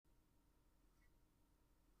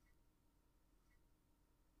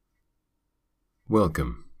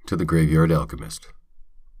Welcome to the Graveyard Alchemist.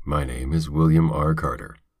 My name is William R.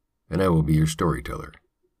 Carter, and I will be your storyteller,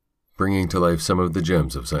 bringing to life some of the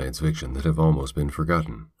gems of science fiction that have almost been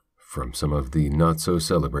forgotten, from some of the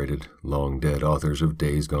not-so-celebrated, long-dead authors of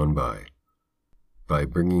days gone by. By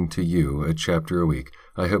bringing to you a chapter a week,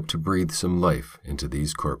 I hope to breathe some life into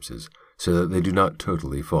these corpses so that they do not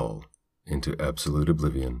totally fall into absolute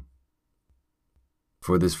oblivion.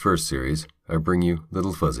 For this first series, I bring you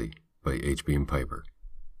Little Fuzzy by H. Beam Piper,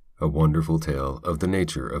 a wonderful tale of the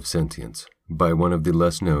nature of sentience by one of the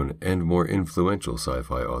less-known and more influential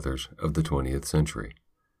sci-fi authors of the 20th century.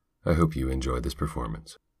 I hope you enjoy this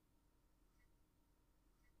performance.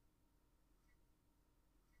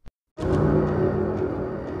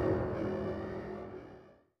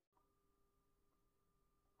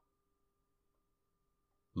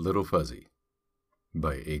 Little Fuzzy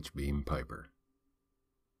by H. Beam Piper.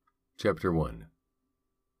 Chapter 1.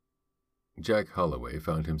 Jack Holloway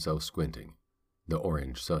found himself squinting, the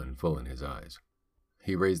orange sun full in his eyes.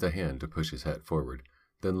 He raised a hand to push his hat forward,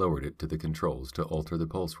 then lowered it to the controls to alter the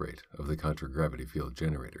pulse rate of the contragravity field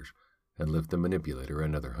generators and lift the manipulator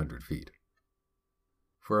another 100 feet.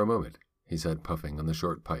 For a moment, he sat puffing on the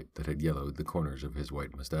short pipe that had yellowed the corners of his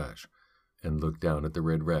white mustache, and looked down at the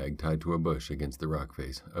red rag tied to a bush against the rock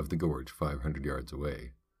face of the gorge 500 yards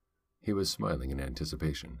away. He was smiling in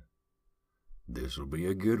anticipation. "This'll be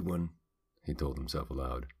a good one," he told himself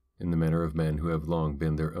aloud, in the manner of men who have long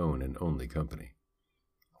been their own and only company.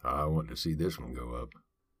 "I want to see this one go up."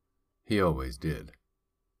 He always did.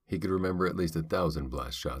 He could remember at least 1,000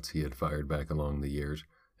 blast shots he had fired back along the years,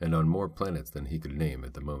 and on more planets than he could name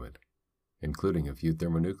at the moment, including a few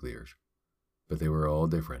thermonuclears. But they were all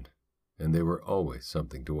different, and they were always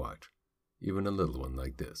something to watch, even a little one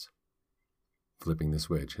like this. Flipping the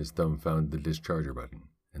switch, his thumb found the discharger button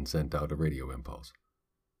and sent out a radio impulse.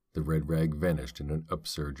 The red rag vanished in an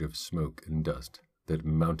upsurge of smoke and dust that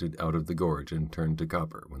mounted out of the gorge and turned to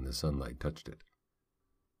copper when the sunlight touched it.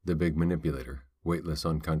 The big manipulator, weightless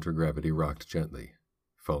on contragravity, rocked gently.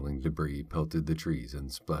 Falling debris pelted the trees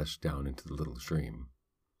and splashed down into the little stream.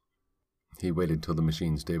 He waited till the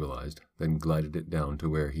machine stabilized, then glided it down to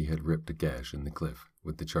where he had ripped a gash in the cliff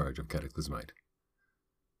with the charge of cataclysmite.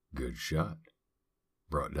 Good shot.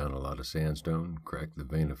 Brought down a lot of sandstone, cracked the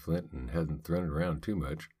vein of flint, and hadn't thrown it around too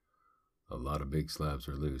much. A lot of big slabs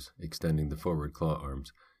were loose. Extending the forward claw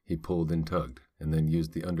arms, he pulled and tugged, and then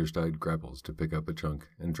used the underside grapples to pick up a chunk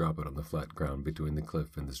and drop it on the flat ground between the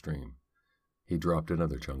cliff and the stream. He dropped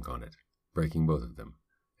another chunk on it, breaking both of them,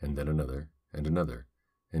 and then another, and another,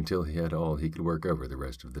 until he had all he could work over the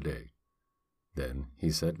rest of the day. Then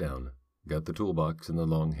he sat down, got the toolbox and the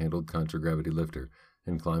long-handled contragravity lifter,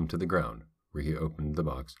 and climbed to the ground, where he opened the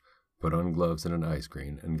box, put on gloves and an eye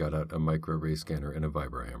screen, and got out a micro-ray scanner and a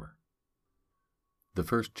vibrohammer. The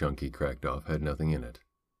first chunk he cracked off had nothing in it.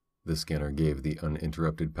 The scanner gave the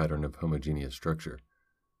uninterrupted pattern of homogeneous structure.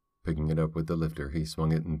 Picking it up with the lifter, he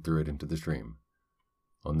swung it and threw it into the stream.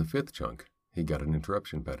 On the fifth chunk, he got an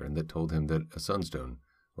interruption pattern that told him that a sunstone,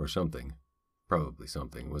 or something, probably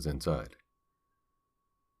something, was inside.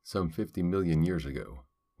 Some 50 million years ago,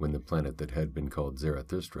 when the planet that had been called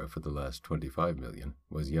Zarathustra for the last 25 million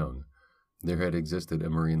was young, there had existed a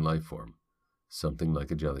marine life form, something like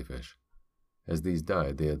a jellyfish. As these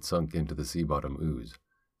died, they had sunk into the sea-bottom ooze.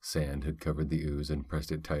 Sand had covered the ooze and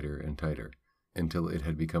pressed it tighter and tighter, until it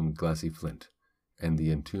had become glassy flint, and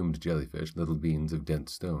the entombed jellyfish little beans of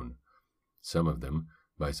dense stone. Some of them,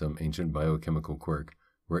 by some ancient biochemical quirk,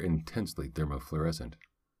 were intensely thermofluorescent.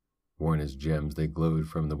 Worn as gems, they glowed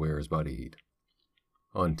from the wearer's body heat.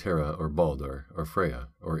 On Terra or Baldur or Freya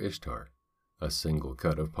or Ishtar, a single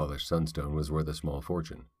cut of polished sunstone was worth a small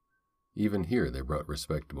fortune. Even here they brought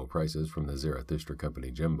respectable prices from the Zarathustra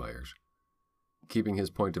Company gem buyers. Keeping his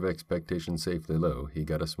point of expectation safely low, he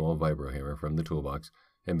got a small vibrohammer from the toolbox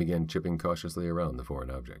and began chipping cautiously around the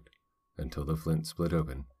foreign object, until the flint split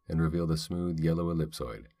open and revealed a smooth yellow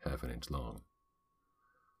ellipsoid 1/2 inch long.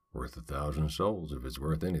 "Worth 1,000 souls if it's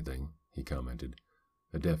worth anything," he commented.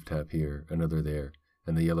 A deft tap here, another there,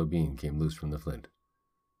 and the yellow bean came loose from the flint.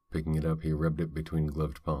 Picking it up, he rubbed it between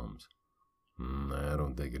gloved palms. "I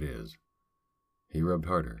don't think it is." He rubbed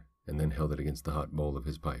harder, and then held it against the hot bowl of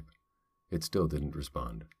his pipe. It still didn't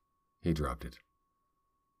respond. He dropped it.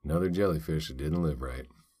 Another jellyfish that didn't live right.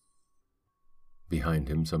 Behind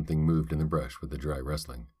him, something moved in the brush with a dry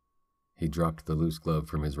rustling. He dropped the loose glove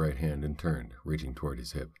from his right hand and turned, reaching toward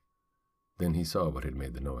his hip. Then he saw what had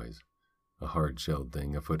made the noise. A hard-shelled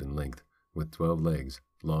thing 1 foot in length, with 12 legs,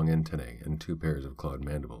 long antennae, and 2 pairs of clawed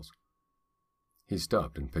mandibles. He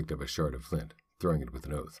stopped and picked up a shard of flint, throwing it with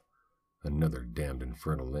an oath. Another damned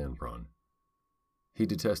infernal land prawn. He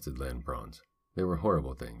detested land prawns. They were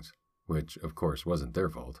horrible things, which, of course, wasn't their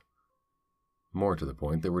fault. More to the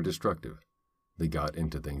point, they were destructive. They got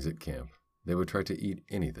into things at camp. They would try to eat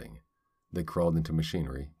anything. They crawled into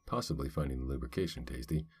machinery, possibly finding the lubrication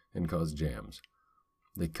tasty, and caused jams.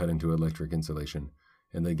 They cut into electric insulation,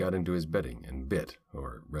 and they got into his bedding and bit,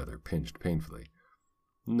 or rather pinched painfully.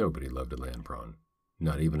 Nobody loved a land prawn.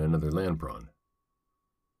 Not even another land prawn.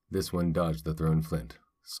 This one dodged the thrown flint,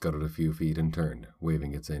 scuttled a few feet and turned,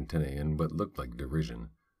 waving its antennae in what looked like derision.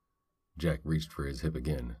 Jack reached for his hip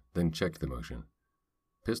again, then checked the motion.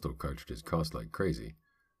 Pistol cartridges cost like crazy.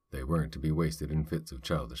 They weren't to be wasted in fits of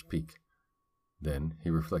childish pique. Then he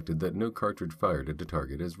reflected that no cartridge fired at a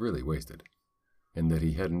target is really wasted, and that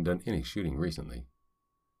he hadn't done any shooting recently.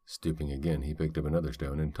 Stooping again, he picked up another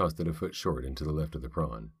stone and tossed it a foot short into the left of the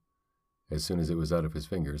prawn. As soon as it was out of his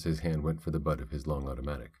fingers, his hand went for the butt of his long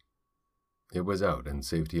automatic. It was out and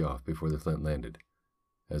safety off before the flint landed.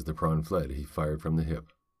 As the prawn fled, he fired from the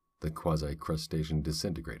hip. The quasi-crustacean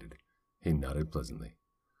disintegrated. He nodded pleasantly.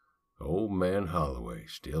 Old man Holloway,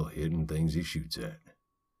 still hitting things he shoots at.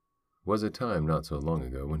 Was a time not so long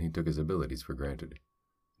ago when he took his abilities for granted.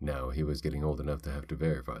 Now he was getting old enough to have to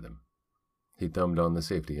verify them. He thumbed on the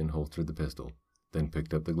safety and holstered the pistol, then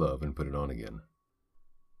picked up the glove and put it on again.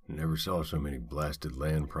 Never saw so many blasted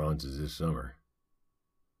land prawns as this summer.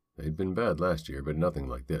 They'd been bad last year, but nothing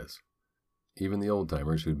like this. Even the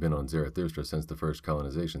old-timers who'd been on Zarathustra since the first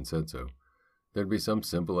colonization said so. There'd be some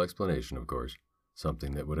simple explanation, of course,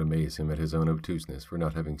 something that would amaze him at his own obtuseness for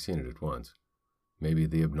not having seen it at once. Maybe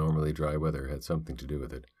the abnormally dry weather had something to do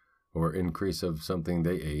with it, or increase of something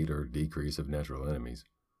they ate or decrease of natural enemies.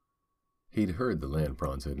 He'd heard the land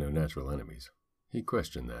prawns had no natural enemies. He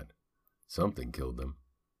questioned that. Something killed them.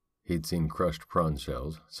 He'd seen crushed prawn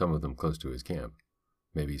shells, some of them close to his camp,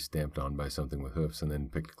 maybe stamped on by something with hoofs and then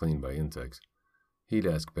picked clean by insects. He'd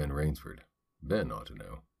ask Ben Rainsford. Ben ought to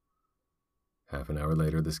know. Half an hour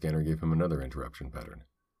later, the scanner gave him another interruption pattern.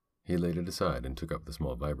 He laid it aside and took up the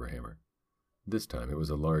small vibrohammer. This time it was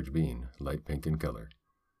a large bean, light pink in color.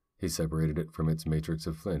 He separated it from its matrix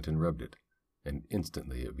of flint and rubbed it, and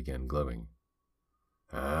instantly it began glowing.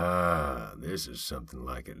 Ah, this is something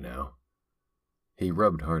like it now. He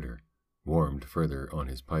rubbed harder. Warmed further on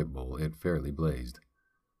his pipe bowl, it fairly blazed.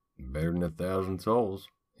 Better than 1,000 souls,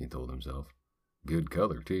 he told himself. Good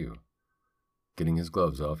color, too. Getting his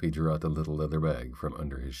gloves off, he drew out the little leather bag from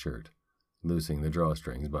under his shirt, loosing the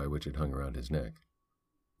drawstrings by which it hung around his neck.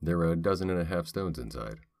 There were 12.5 stones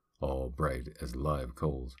inside, all bright as live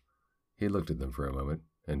coals. He looked at them for a moment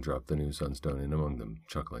and dropped the new sunstone in among them,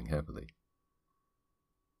 chuckling happily.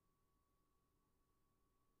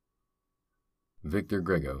 Victor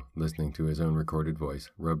Grego, listening to his own recorded voice,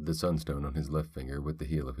 rubbed the sunstone on his left finger with the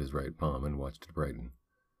heel of his right palm and watched it brighten.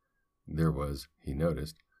 There was, he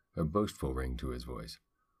noticed, a boastful ring to his voice.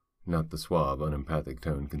 Not the suave, unempathic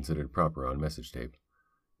tone considered proper on message tape.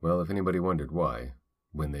 Well, if anybody wondered why,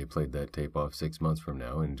 when they played that tape off 6 months from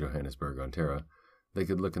now in Johannesburg, Ontario, they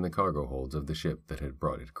could look in the cargo holds of the ship that had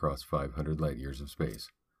brought it across 500 light-years of space.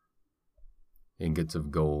 Ingots of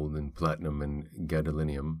gold and platinum and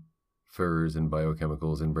gadolinium, furs and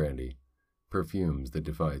biochemicals and brandy, perfumes that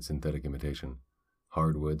defied synthetic imitation,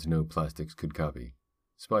 hardwoods no plastics could copy,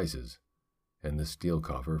 spices, and the steel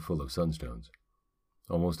coffer full of sunstones.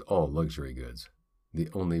 Almost all luxury goods, the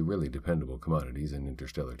only really dependable commodities in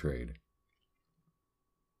interstellar trade.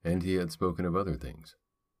 And he had spoken of other things.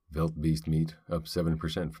 Velt beast meat up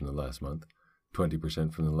 7% from the last month,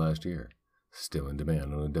 20% from the last year, still in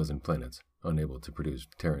demand on 12 planets, unable to produce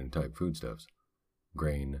Terran-type foodstuffs.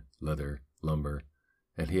 Grain, leather, lumber,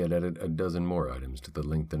 and he had added 12 more items to the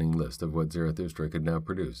lengthening list of what Zarathustra could now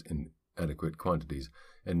produce in adequate quantities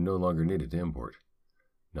and no longer needed to import.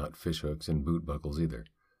 Not fishhooks and boot buckles either,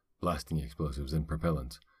 blasting explosives and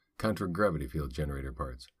propellants, counter-gravity field generator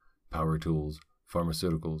parts, power tools,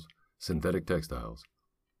 pharmaceuticals, synthetic textiles.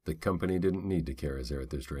 The company didn't need to carry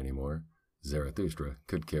Zarathustra anymore. Zarathustra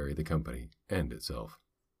could carry the company and itself.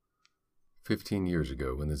 15 years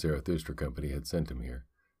ago, when the Zarathustra Company had sent him here,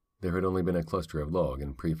 there had only been a cluster of log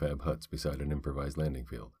and prefab huts beside an improvised landing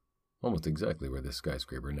field, almost exactly where this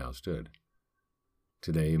skyscraper now stood.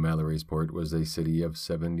 Today, Mallorysport was a city of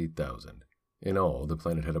 70,000. In all, the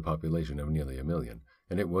planet had a population of nearly 1 million,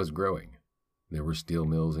 and it was growing. There were steel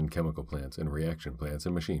mills and chemical plants and reaction plants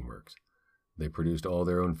and machine works. They produced all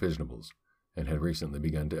their own fissionables, and had recently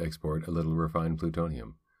begun to export a little refined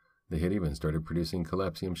plutonium. They had even started producing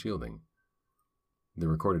collapsium shielding. The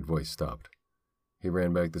recorded voice stopped. He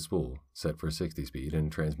ran back the spool, set for 60 speed, and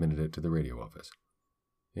transmitted it to the radio office.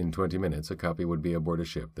 In 20 minutes, a copy would be aboard a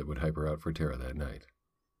ship that would hyper out for Terra that night.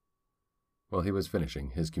 While he was finishing,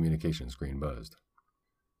 his communication screen buzzed.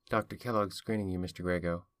 "Dr. Kellogg's screening you, Mr.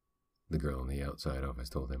 Grego," the girl in the outside office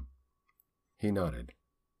told him. He nodded.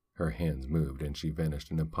 Her hands moved, and she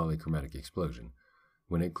vanished in a polychromatic explosion.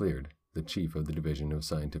 When it cleared, the chief of the Division of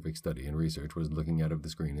Scientific Study and Research was looking out of the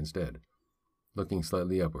screen instead. Looking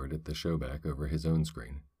slightly upward at the showback over his own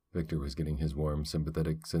screen, Victor was getting his warm,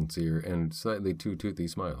 sympathetic, sincere, and slightly too toothy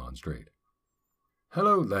smile on straight.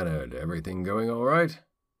 "Hello, Leonard. Everything going all right?"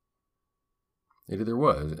 It either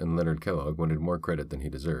was, and Leonard Kellogg wanted more credit than he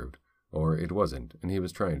deserved, or it wasn't, and he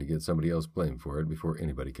was trying to get somebody else blamed for it before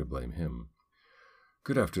anybody could blame him.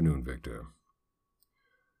 "Good afternoon, Victor."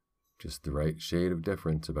 Just the right shade of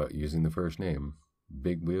deference about using the first name.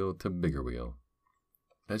 Big wheel to bigger wheel.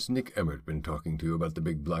 "Has Nick Emmert been talking to you about the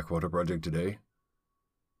big Blackwater project today?"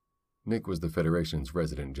 Nick was the Federation's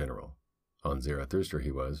resident general. On Zarathustra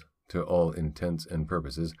he was, to all intents and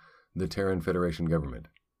purposes, the Terran Federation government.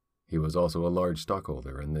 He was also a large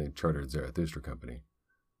stockholder in the chartered Zarathustra company.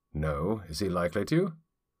 "No, is he likely to?"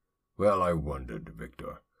 "Well, I wondered,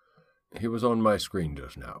 Victor. He was on my screen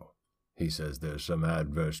just now. He says there's some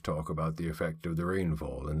adverse talk about the effect of the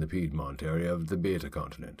rainfall in the Piedmont area of the Beta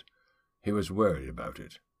continent. He was worried about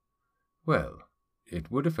it." "Well, it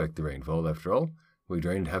would affect the rainfall, after all. We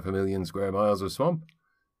drained 500,000 square miles of swamp,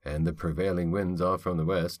 and the prevailing winds are from the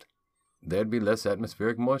west. There'd be less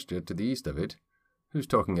atmospheric moisture to the east of it. Who's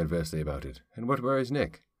talking adversely about it, and what worries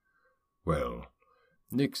Nick?" "Well,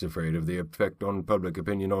 Nick's afraid of the effect on public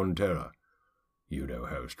opinion on Terra. You know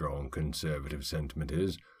how strong conservative sentiment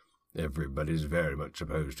is. Everybody's very much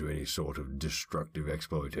opposed to any sort of destructive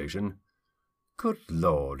exploitation." "Good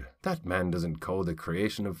Lord, that man doesn't call the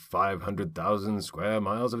creation of 500,000 square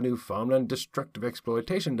miles of new farmland destructive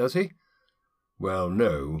exploitation, does he?" "Well,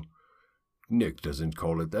 no. Nick doesn't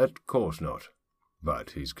call it that, course not.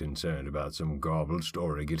 But he's concerned about some garbled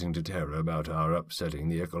story getting to Terra about our upsetting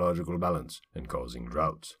the ecological balance and causing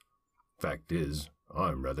droughts. Fact is,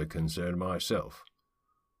 I'm rather concerned myself."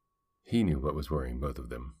 He knew what was worrying both of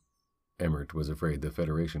them. Emmert was afraid the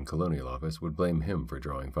Federation Colonial Office would blame him for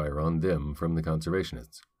drawing fire on them from the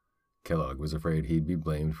conservationists. Kellogg was afraid he'd be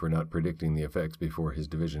blamed for not predicting the effects before his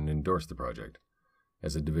division endorsed the project.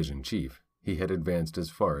 As a division chief, he had advanced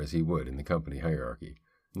as far as he would in the company hierarchy.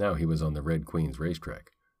 Now he was on the Red Queen's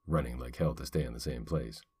racetrack, running like hell to stay in the same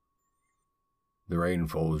place. "The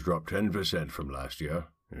rainfall's dropped 10% from last year,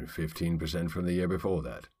 and 15% from the year before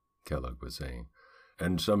that," Kellogg was saying.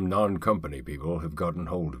 "And some non-company people have gotten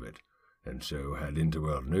hold of it, and so had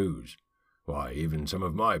interworld news. Why, even some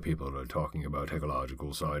of my people are talking about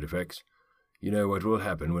ecological side effects. You know what will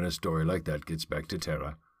happen when a story like that gets back to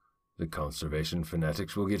Terra? The conservation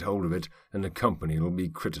fanatics will get hold of it, and the company will be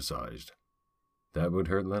criticized." That would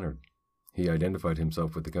hurt Leonard. He identified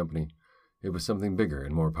himself with the company. It was something bigger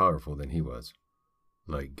and more powerful than he was.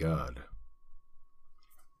 Like God.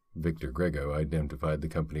 Victor Grego identified the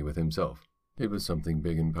company with himself. It was something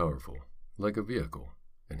big and powerful, like a vehicle,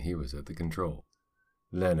 and he was at the control.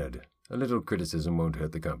 "Leonard, a little criticism won't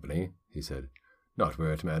hurt the company," he said. "Not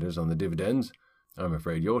where it matters on the dividends. I'm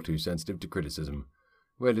afraid you're too sensitive to criticism.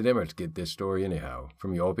 Where did Emmert get this story anyhow?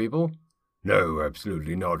 From your people?" "No,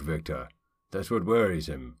 absolutely not, Victor. That's what worries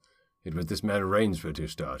him. It was this man Rainsford who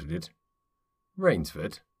started it."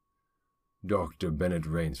 "Rainsford?" "Dr. Bennett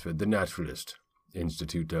Rainsford, the naturalist.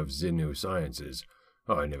 Institute of Xenosciences.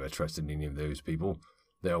 I never trusted any of those people.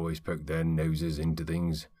 They always poke their noses into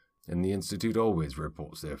things, and the Institute always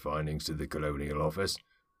reports their findings to the Colonial Office."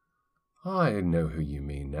 "I know who you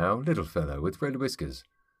mean now, little fellow with red whiskers.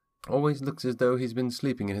 Always looks as though he's been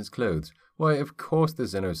sleeping in his clothes. Why, of course the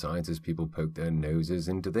Xenosciences people poke their noses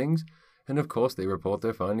into things, and of course they report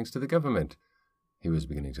their findings to the government." He was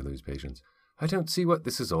beginning to lose patience. "I don't see what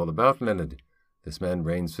this is all about, Leonard. This man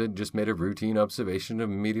Rainsford just made a routine observation of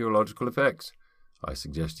meteorological effects. I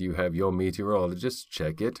suggest you have your meteorologist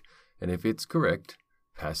check it, and if it's correct,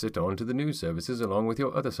 pass it on to the news services along with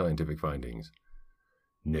your other scientific findings."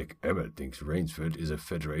 "Nick Emmert thinks Rainsford is a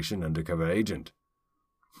Federation undercover agent."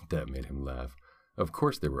 That made him laugh. Of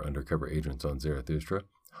course there were undercover agents on Zarathustra,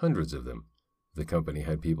 hundreds of them. The company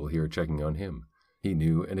had people here checking on him. He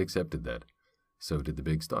knew and accepted that. So did the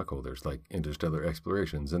big stockholders like Interstellar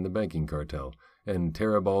Explorations and the banking cartel and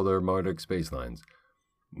Terra Baldur Marduk Space Lines.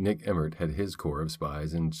 Nick Emmert had his corps of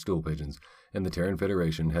spies and stool pigeons, and the Terran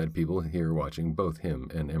Federation had people here watching both him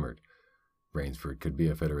and Emmert. Rainsford could be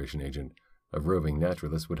a Federation agent. A roving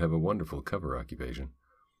naturalist would have a wonderful cover occupation.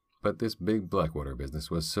 But this big Blackwater business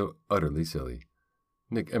was so utterly silly.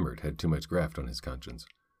 Nick Emmert had too much graft on his conscience.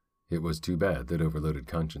 It was too bad that overloaded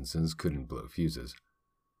consciences couldn't blow fuses.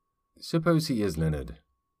 "Suppose he is Leonard.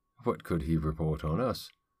 What could he report on us?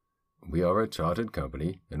 we are a chartered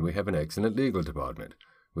company, and we have an excellent legal department,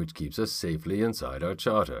 which keeps us safely inside our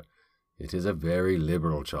charter. It is a very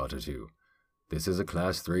liberal charter, too. This is a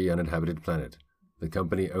Class 3 uninhabited planet. The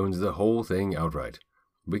company owns the whole thing outright.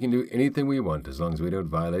 We can do anything we want as long as we don't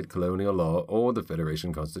violate colonial law or the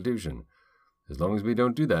Federation Constitution. As long as we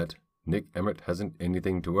don't do that, Nick Emmert hasn't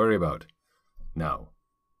anything to worry about. Now,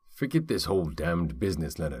 forget this whole damned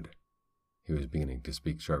business, Leonard. He was beginning to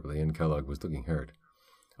speak sharply, and Kellogg was looking hurt.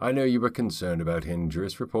 I know you were concerned about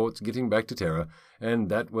Hendress reports getting back to Terra, and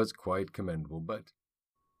that was quite commendable, but...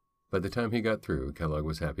 By the time he got through, Kellogg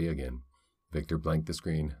was happy again. Victor blanked the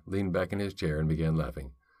screen, leaned back in his chair, and began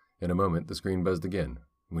laughing. In a moment, the screen buzzed again.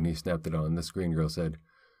 When he snapped it on, the screen girl said,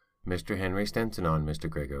 Mr. Henry Stenson on, Mr.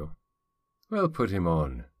 Grego. Well, put him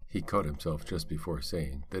on. He caught himself just before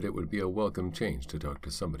saying that it would be a welcome change to talk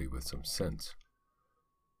to somebody with some sense.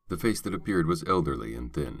 The face that appeared was elderly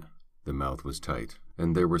and thin. The mouth was tight,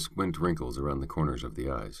 and there were squint wrinkles around the corners of the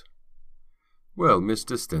eyes. Well,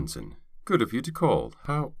 Mr. Stenson, good of you to call.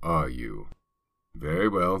 How are you? Very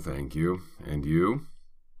well, thank you. And you?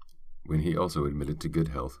 When he also admitted to good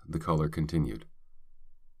health, the caller continued.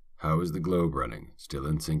 How is the globe running? Still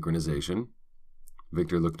in synchronization?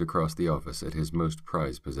 Victor looked across the office at his most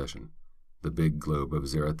prized possession, the big globe of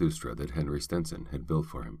Zarathustra that Henry Stenson had built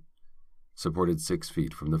for him. Supported 6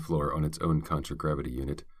 feet from the floor on its own contragravity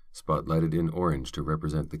unit, spotlighted in orange to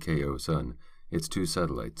represent the KO sun, its 2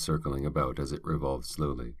 satellites circling about as it revolved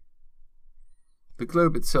slowly. The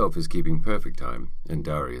globe itself is keeping perfect time, and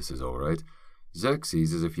Darius is all right.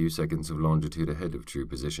 Xerxes is a few seconds of longitude ahead of true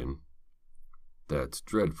position. That's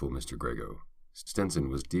dreadful, Mr. Grego. Stenson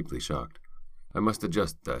was deeply shocked. I must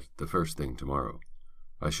adjust that the first thing tomorrow.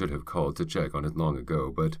 I should have called to check on it long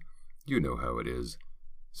ago, but you know how it is.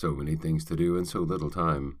 So many things to do and so little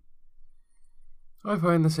time. I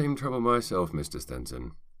find the same trouble myself, Mr.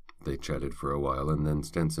 Stenson. They chatted for a while, and then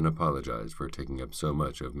Stenson apologized for taking up so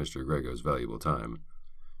much of Mr. Grego's valuable time.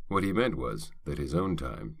 What he meant was that his own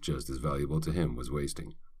time, just as valuable to him, was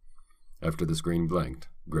wasting. After the screen blanked,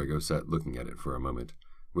 Grego sat looking at it for a moment,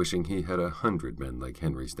 wishing he had 100 men like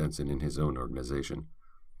Henry Stenson in his own organization.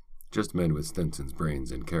 Just men with Stenson's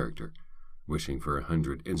brains and character. Wishing for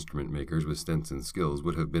 100 instrument makers with Stenson's skills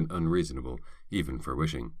would have been unreasonable, even for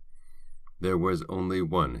wishing. There was only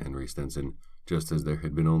one Henry Stenson, just as there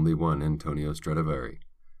had been only one Antonio Stradivari.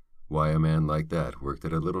 Why a man like that worked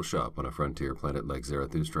at a little shop on a frontier planet like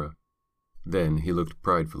Zarathustra? Then he looked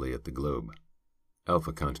pridefully at the globe.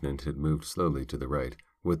 Alpha Continent had moved slowly to the right,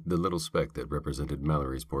 with the little speck that represented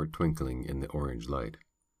Mallorysport twinkling in the orange light.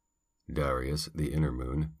 Darius, the inner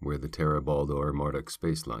moon, where the Terra Baldor Marduk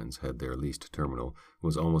space lines had their least terminal,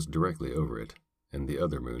 was almost directly over it, and the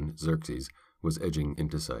other moon, Xerxes, was edging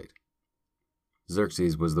into sight.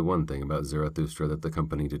 Xerxes was the one thing about Zarathustra that the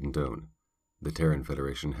company didn't own. The Terran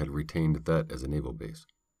Federation had retained that as a naval base.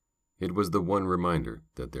 It was the one reminder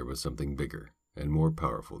that there was something bigger and more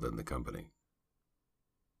powerful than the company.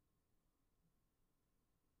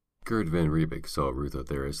 Gerd van Riebeek saw Ruth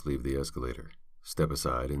Otheris leave the escalator, step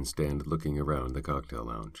aside and stand looking around the cocktail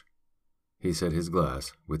lounge. He set his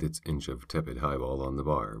glass, with its inch of tepid highball, on the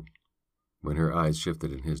bar. When her eyes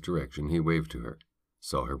shifted in his direction, he waved to her,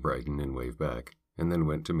 saw her brighten and wave back, and then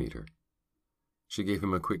went to meet her. She gave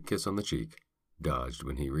him a quick kiss on the cheek, dodged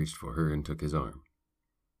when he reached for her and took his arm.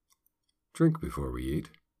 Drink before we eat?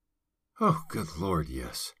 Oh, good Lord,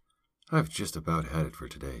 yes. I've just about had it for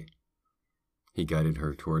today. He guided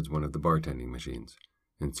her towards one of the bartending machines,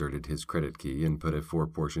 inserted his credit key, and put a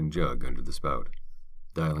 4-portion jug under the spout,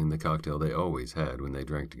 dialing the cocktail they always had when they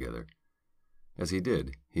drank together. As he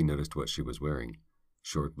did, he noticed what she was wearing.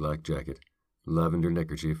 Short black jacket, lavender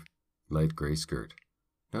neckerchief, light gray skirt.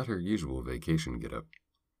 Not her usual vacation get-up.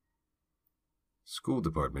 School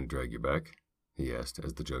department drag you back? He asked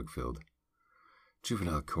as the jug filled.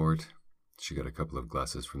 Juvenile court. She got a couple of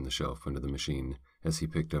glasses from the shelf under the machine as he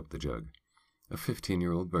picked up the jug. A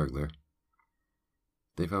 15-year-old burglar.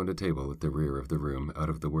 They found a table at the rear of the room out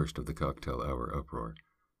of the worst of the cocktail hour uproar.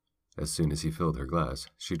 As soon as he filled her glass,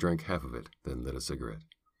 she drank half of it, then lit a cigarette.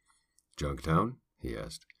 Junktown? He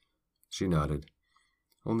asked. She nodded.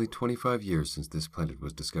 Only 25 years since this planet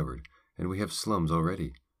was discovered, and we have slums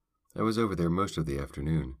already. I was over there most of the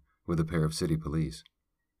afternoon, with a pair of city police.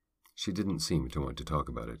 She didn't seem to want to talk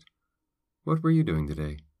about it. What were you doing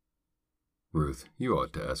today? Ruth, you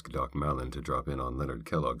ought to ask Doc Mallon to drop in on Leonard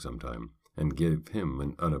Kellogg sometime, and give him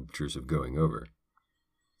an unobtrusive going over.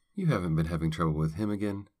 You haven't been having trouble with him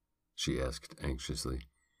again? She asked anxiously.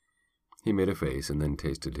 He made a face and then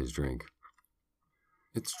tasted his drink.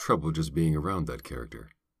 It's trouble just being around that character.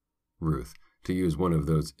 Ruth, To use one of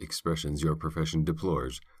those expressions your profession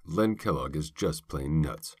deplores, Len Kellogg is just plain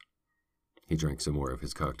nuts. He drank some more of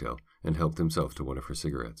his cocktail and helped himself to one of her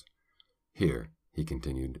cigarettes. Here, he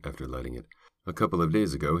continued after lighting it, a couple of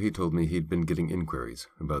days ago he told me he'd been getting inquiries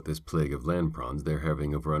about this plague of land prawns they're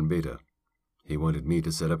having over on Beta. He wanted me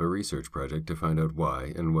to set up a research project to find out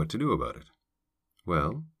why and what to do about it.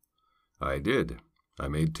 Well, I did. I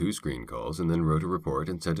made 2 screen calls and then wrote a report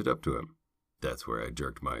and sent it up to him. That's where I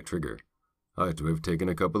jerked my trigger. I had to have taken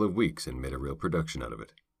a couple of weeks and made a real production out of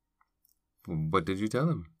it. What did you tell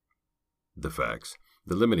him? The facts.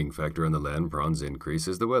 The limiting factor on the land prawns' increase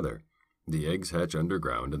is the weather. The eggs hatch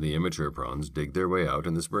underground and the immature prawns dig their way out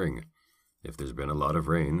in the spring. If there's been a lot of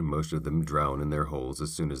rain, most of them drown in their holes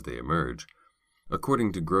as soon as they emerge.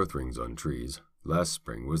 According to growth rings on trees, last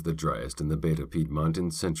spring was the driest in the Beta Piedmont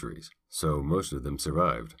in centuries, so most of them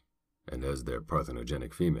survived. And as they're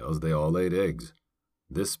parthenogenic females, they all laid eggs.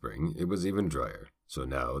 This spring, it was even drier, so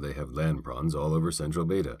now they have land prawns all over central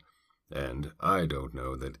Beta, and I don't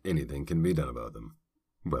know that anything can be done about them.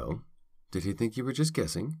 Well, did he think you were just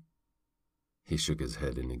guessing? He shook his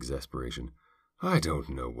head in exasperation. I don't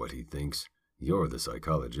know what he thinks. You're the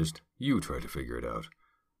psychologist. You try to figure it out.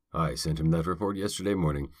 I sent him that report yesterday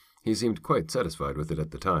morning. He seemed quite satisfied with it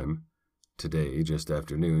at the time. Today, just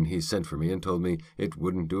after noon, he sent for me and told me it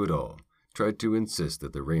wouldn't do at all. Tried to insist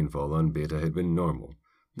that the rainfall on Beta had been normal.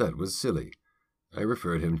 That was silly. I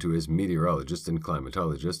referred him to his meteorologists and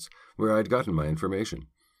climatologists, where I'd gotten my information.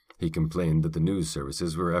 He complained that the news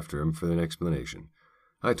services were after him for an explanation.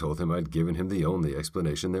 I told him I'd given him the only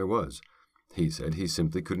explanation there was. He said he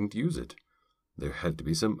simply couldn't use it. There had to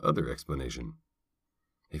be some other explanation.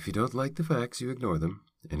 If you don't like the facts, you ignore them,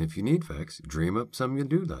 and if you need facts, dream up some you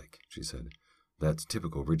do like, she said. That's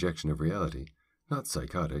typical rejection of reality. Not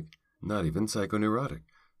psychotic, not even psychoneurotic,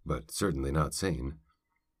 but certainly not sane.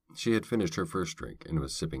 She had finished her first drink and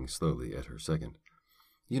was sipping slowly at her second.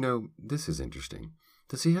 You know, this is interesting.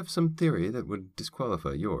 Does he have some theory that would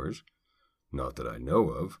disqualify yours? Not that I know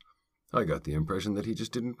of. I got the impression that he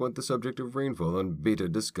just didn't want the subject of rainfall on Beta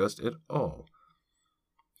discussed at all.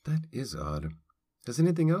 That is odd. Has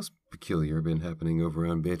anything else peculiar been happening over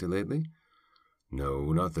on Beta lately?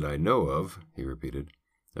 No, not that I know of, he repeated.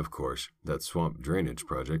 Of course, that swamp drainage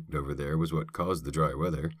project over there was what caused the dry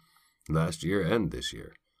weather, last year and this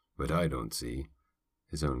year. But I don't see.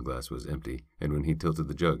 His own glass was empty, and when he tilted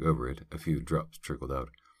the jug over it, a few drops trickled out.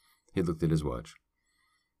 He looked at his watch.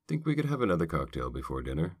 Think we could have another cocktail before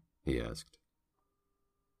dinner? He asked.